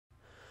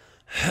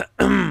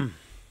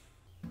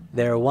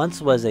There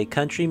once was a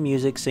country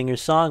music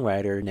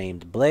singer-songwriter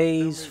named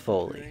Blaze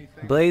Foley.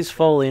 Blaze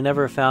Foley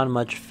never found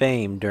much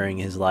fame during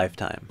his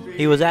lifetime.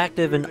 He was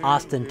active in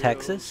Austin,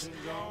 Texas.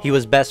 He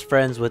was best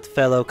friends with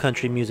fellow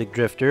country music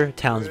drifter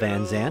Townes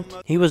Van Zandt.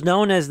 He was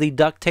known as the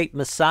duct tape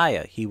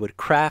messiah. He would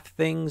craft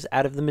things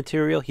out of the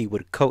material. He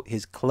would coat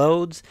his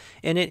clothes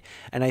in it.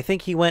 And I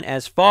think he went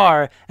as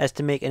far as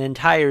to make an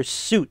entire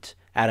suit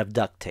out of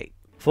duct tape.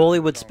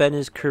 Foley would spend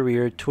his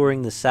career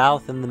touring the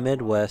South and the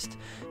Midwest,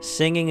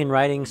 singing and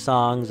writing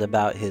songs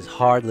about his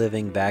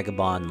hard-living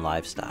vagabond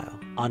lifestyle.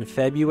 On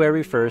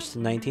February 1st,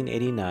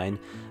 1989,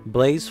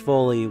 Blaze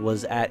Foley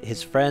was at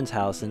his friend's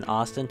house in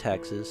Austin,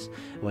 Texas,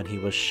 when he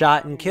was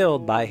shot and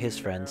killed by his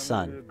friend's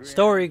son.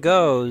 Story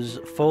goes,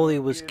 Foley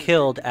was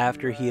killed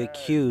after he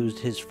accused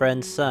his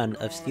friend's son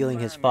of stealing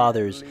his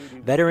father's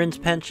veteran's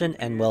pension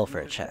and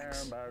welfare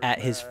checks. At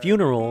his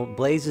funeral,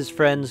 Blaze's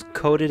friends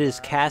coated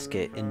his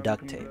casket in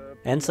duct tape.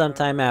 And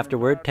sometime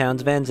afterward,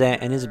 Townes Van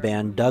Zandt and his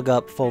band dug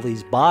up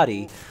Foley's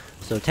body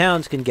so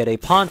Townes can get a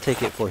pawn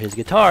ticket for his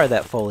guitar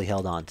that Foley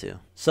held onto.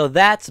 So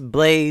that's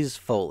Blaze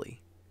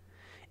Foley.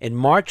 In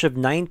March of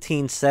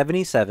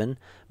 1977,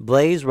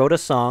 Blaze wrote a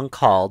song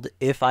called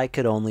If I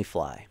Could Only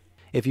Fly.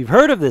 If you've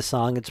heard of this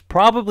song, it's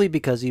probably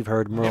because you've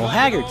heard Merle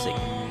Haggard sing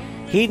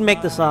it. He'd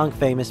make the song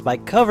famous by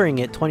covering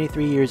it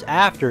 23 years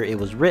after it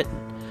was written.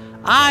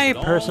 I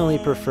personally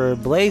prefer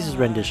Blaze's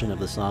rendition of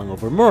the song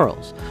over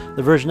Merle's.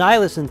 The version I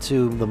listen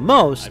to the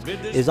most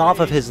is off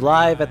of his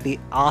Live at the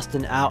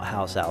Austin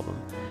Outhouse album.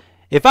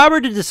 If I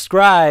were to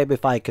describe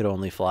If I Could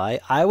Only Fly,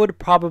 I would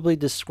probably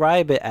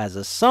describe it as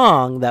a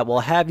song that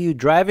will have you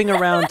driving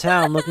around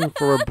town looking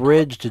for a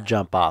bridge to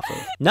jump off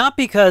of. Not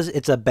because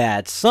it's a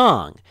bad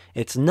song.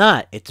 It's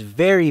not. It's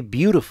very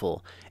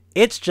beautiful.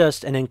 It's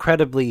just an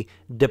incredibly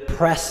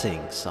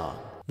depressing song.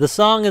 The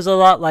song is a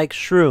lot like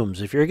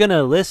shrooms. If you're going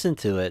to listen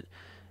to it,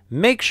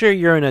 make sure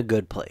you're in a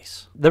good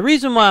place. The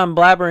reason why I'm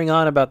blabbering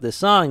on about this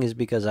song is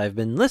because I've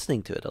been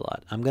listening to it a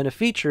lot. I'm going to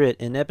feature it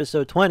in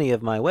episode 20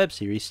 of my web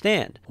series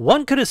Stand.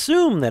 One could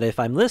assume that if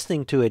I'm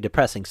listening to a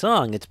depressing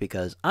song, it's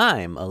because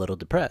I'm a little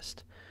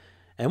depressed.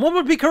 And one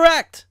would be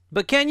correct.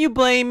 But can you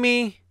blame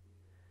me?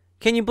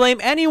 Can you blame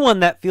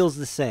anyone that feels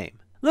the same?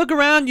 Look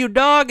around you,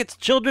 dog. It's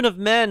children of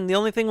men. The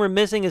only thing we're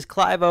missing is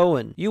Clive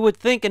Owen. You would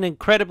think an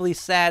incredibly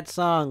sad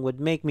song would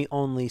make me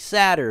only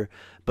sadder,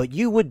 but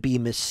you would be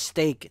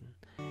mistaken.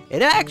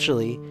 It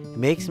actually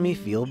makes me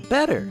feel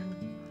better.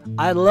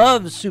 I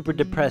love super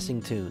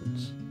depressing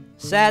tunes.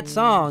 Sad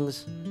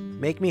songs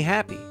make me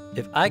happy.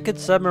 If I could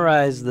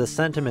summarize the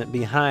sentiment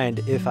behind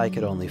If I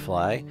Could Only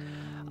Fly,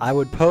 I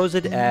would pose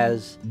it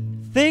as,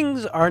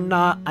 things are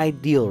not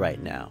ideal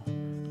right now.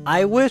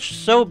 I wish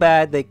so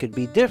bad they could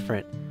be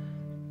different,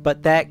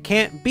 but that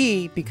can't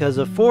be because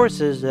of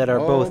forces that are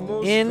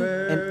both in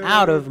and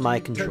out of my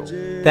control.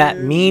 That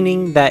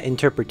meaning, that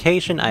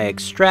interpretation I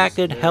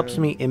extracted helps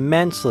me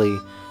immensely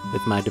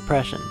with my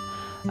depression.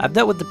 I've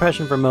dealt with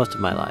depression for most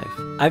of my life.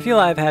 I feel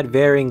I've had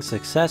varying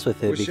success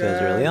with it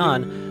because early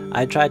on,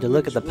 I tried to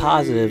look at the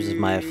positives of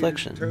my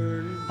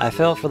affliction. I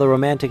fell for the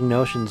romantic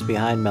notions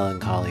behind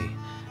melancholy.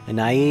 A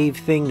naive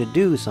thing to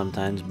do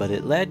sometimes, but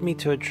it led me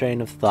to a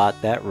train of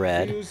thought that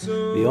read,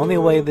 the only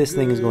way this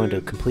thing is going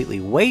to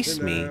completely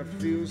waste me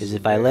is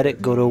if I let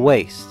it go to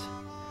waste.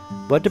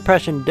 What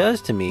depression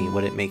does to me,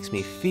 what it makes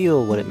me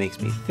feel, what it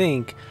makes me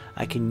think,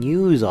 I can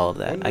use all of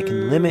that. I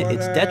can limit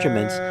its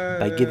detriments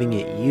by giving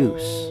it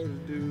use.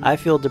 I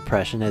feel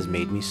depression has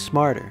made me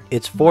smarter.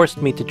 It's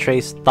forced me to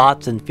trace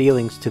thoughts and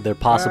feelings to their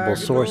possible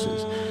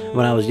sources.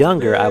 When I was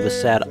younger, I was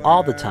sad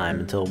all the time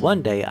until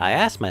one day I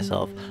asked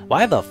myself,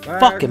 why the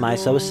fuck am I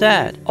so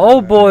sad? Oh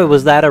boy,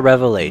 was that a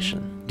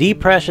revelation.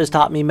 Depression has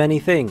taught me many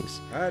things.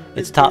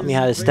 It's taught me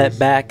how to step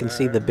back and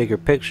see the bigger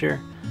picture,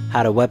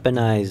 how to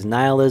weaponize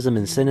nihilism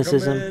and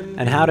cynicism,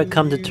 and how to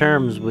come to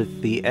terms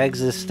with the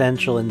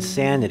existential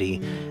insanity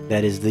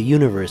that is the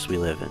universe we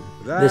live in.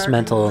 This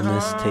mental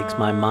illness takes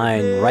my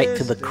mind right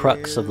to the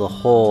crux of the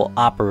whole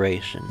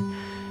operation.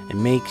 It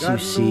makes you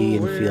see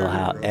and feel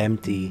how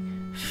empty,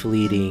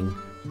 fleeting,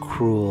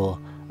 cruel,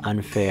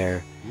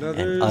 unfair,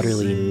 and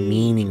utterly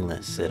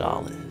meaningless it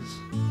all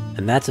is.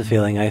 And that's a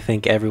feeling I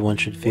think everyone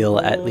should feel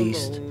at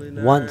least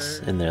once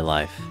in their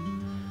life.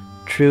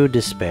 True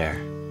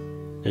despair.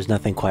 There's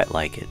nothing quite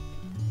like it.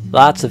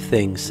 Lots of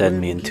things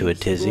send me into a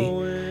tizzy.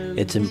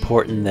 It's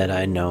important that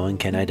I know and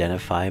can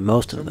identify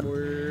most of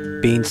them.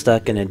 Being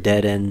stuck in a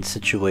dead-end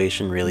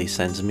situation really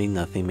sends me.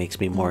 Nothing makes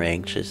me more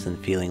anxious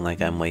than feeling like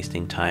I'm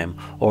wasting time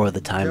or the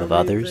time of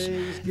others.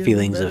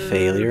 Feelings of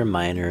failure,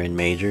 minor and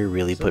major,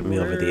 really put me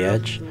over the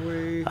edge.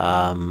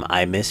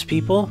 I miss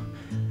people.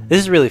 This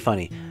is really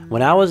funny.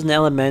 When I was in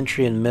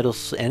elementary and middle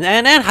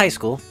and high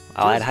school,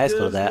 I'll add high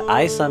school to that,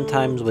 I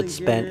sometimes would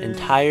spend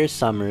entire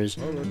summers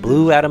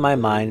blew out of my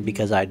mind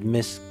because I'd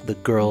miss the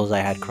girls I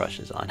had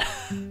crushes on.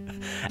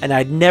 And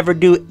I'd never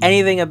do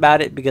anything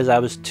about it because I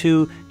was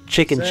too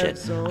chicken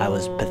shit. I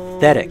was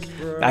pathetic.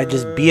 I'd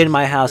just be in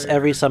my house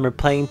every summer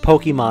playing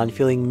Pokemon,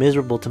 feeling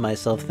miserable to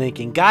myself,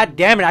 thinking, God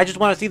damn it, I just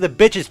want to see the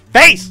bitch's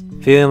face!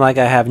 Feeling like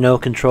I have no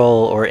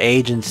control or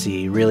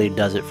agency really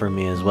does it for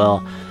me as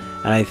well,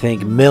 and I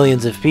think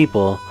millions of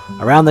people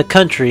around the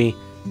country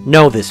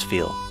know this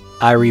feel.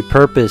 I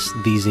repurpose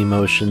these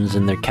emotions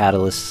and their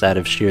catalysts out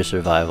of sheer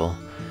survival.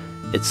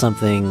 It's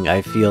something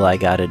I feel I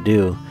gotta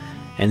do,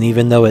 and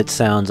even though it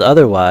sounds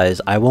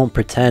otherwise, I won't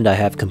pretend I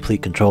have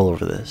complete control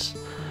over this.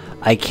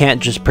 I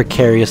can't just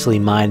precariously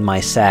mine my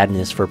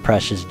sadness for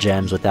precious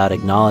gems without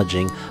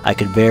acknowledging I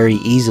could very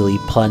easily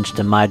plunge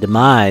to my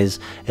demise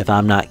if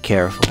I'm not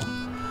careful.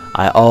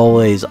 I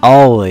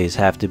always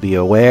have to be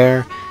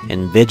aware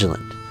and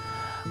vigilant.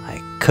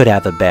 I could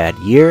have a bad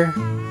year,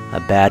 a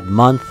bad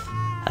month,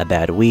 a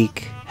bad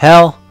week,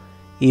 hell,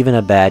 even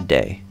a bad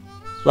day.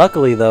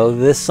 Luckily though,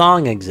 this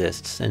song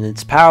exists, and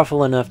it's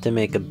powerful enough to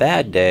make a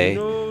bad day,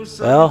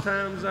 well,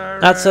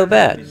 not so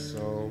bad.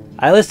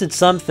 I listed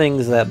some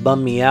things that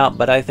bum me out,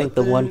 but I think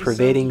the one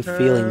pervading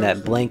feeling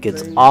that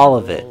blankets all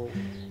of it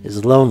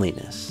is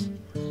loneliness.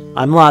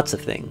 I'm lots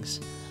of things.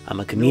 I'm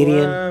a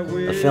comedian,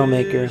 a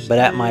filmmaker, but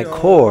at my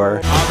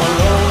core,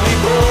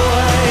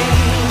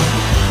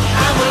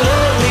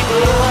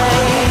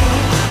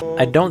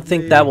 I don't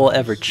think that will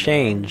ever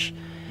change,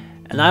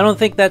 and I don't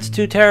think that's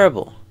too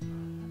terrible.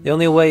 The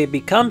only way it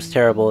becomes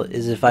terrible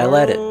is if I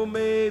let it.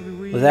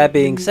 With that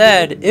being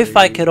said, If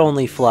I Could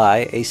Only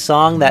Fly, a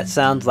song that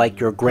sounds like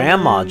your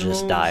grandma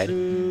just died,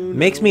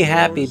 makes me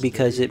happy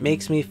because it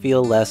makes me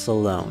feel less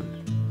alone.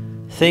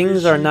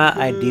 Things are not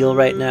ideal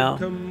right now.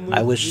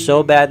 I wish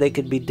so bad they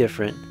could be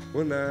different,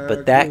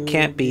 but that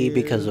can't be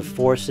because of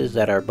forces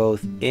that are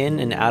both in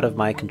and out of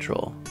my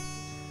control.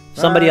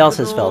 Somebody else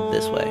has felt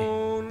this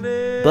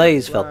way.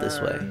 Blaze felt this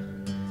way.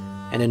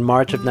 And in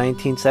March of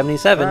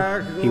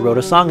 1977, he wrote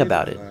a song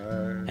about it.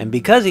 And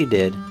because he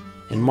did,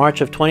 in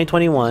March of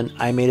 2021,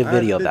 I made a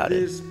video about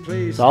it.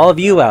 So all of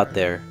you out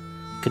there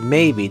could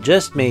maybe,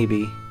 just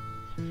maybe,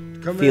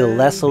 feel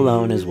less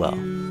alone as well.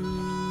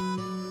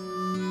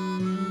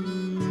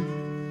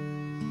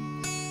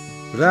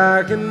 But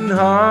I can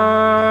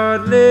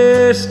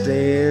hardly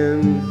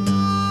stand,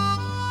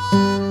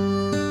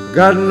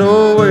 got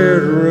nowhere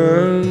to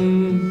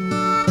run.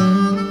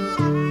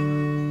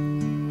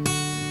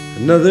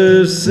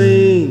 Another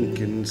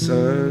sinking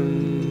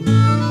sun,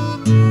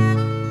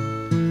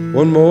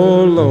 one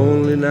more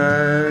lonely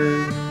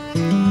night.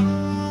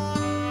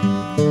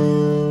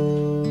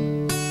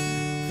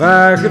 If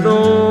I could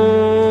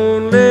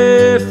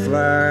only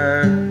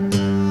fly,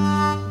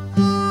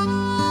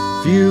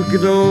 if you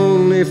could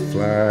only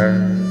fly,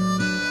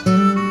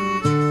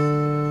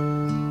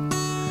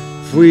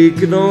 if we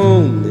could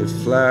only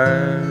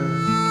fly,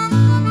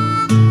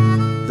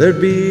 there'd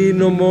be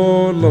no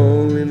more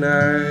lonely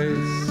nights.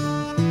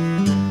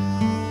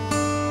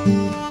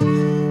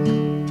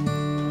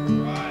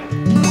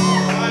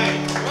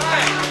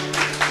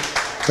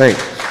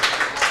 Thanks.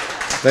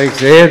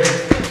 Thanks,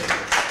 Ed.